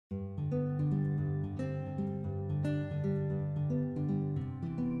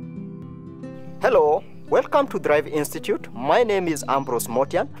Hello, welcome to Drive Institute. My name is Ambrose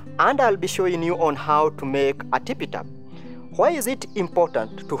Motian and I'll be showing you on how to make a tippy tap. Why is it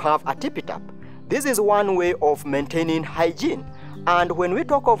important to have a tippy tap? This is one way of maintaining hygiene. And when we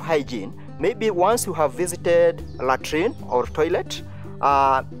talk of hygiene, maybe once you have visited a latrine or toilet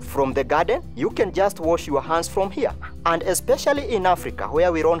from the garden, you can just wash your hands from here. And especially in Africa,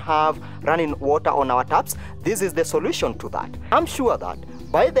 where we don't have running water on our taps, this is the solution to that. I'm sure that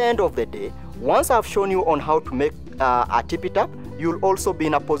by the end of the day, once I've shown you on how to make a tippy tap, you'll also be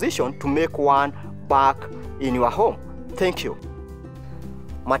in a position to make one back in your home. Thank you.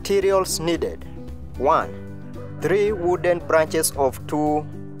 Materials needed. 1. 3 wooden branches of 2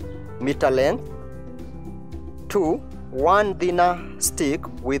 meter length. 2. 1 thinner stick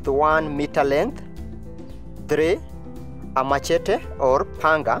with 1 meter length. 3. A machete or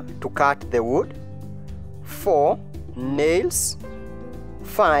panga to cut the wood. 4. Nails.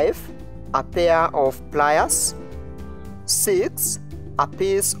 5. A pair of pliers. 6. A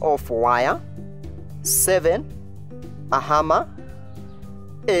piece of wire. 7. A hammer.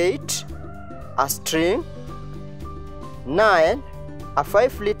 8. A string. 9. A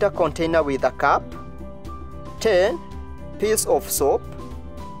 5-liter container with a cap. 10. Piece of soap.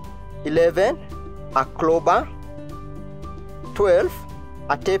 11. A clobber. 12.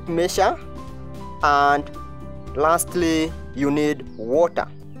 A tape measure. And lastly, you need water.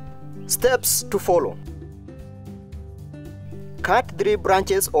 Steps to follow. Cut 3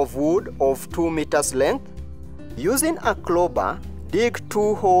 branches of wood of 2 meters length. Using a clobber, dig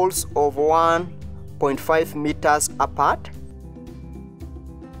 2 holes of 1.5 meters apart.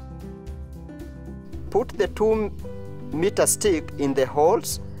 Put the 2-meter stick in the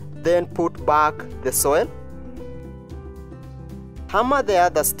holes, then put back the soil. Hammer the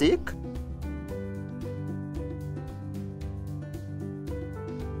other stick.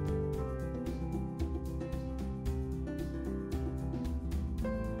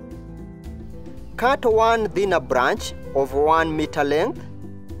 Cut 1 thinner branch of 1 meter length.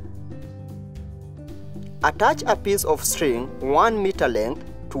 Attach a piece of string 1 meter length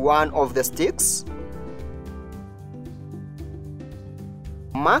to one of the sticks.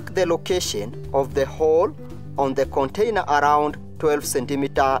 Mark the location of the hole on the container around 12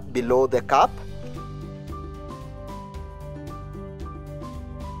 centimeters below the cap.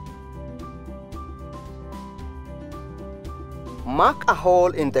 Mark a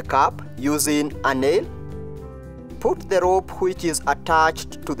hole in the cap using a nail. Put the rope which is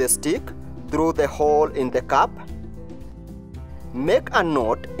attached to the stick through the hole in the cap. Make a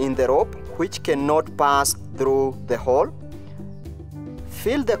knot in the rope which cannot pass through the hole.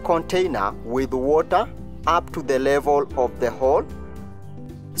 Fill the container with water up to the level of the hole.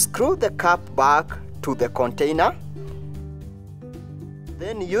 Screw the cap back to the container.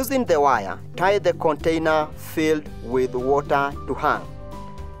 Then using the wire, tie the container filled with water to hang.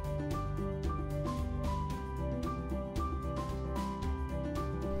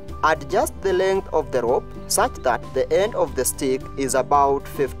 Adjust the length of the rope such that the end of the stick is about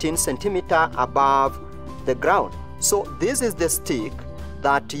 15 centimeters above the ground. So this is the stick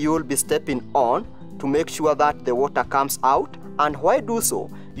that you'll be stepping on to make sure that the water comes out. And why do so?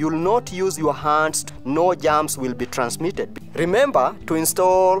 You'll not use your hands, no germs will be transmitted. Remember to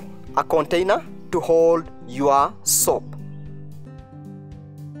install a container to hold your soap.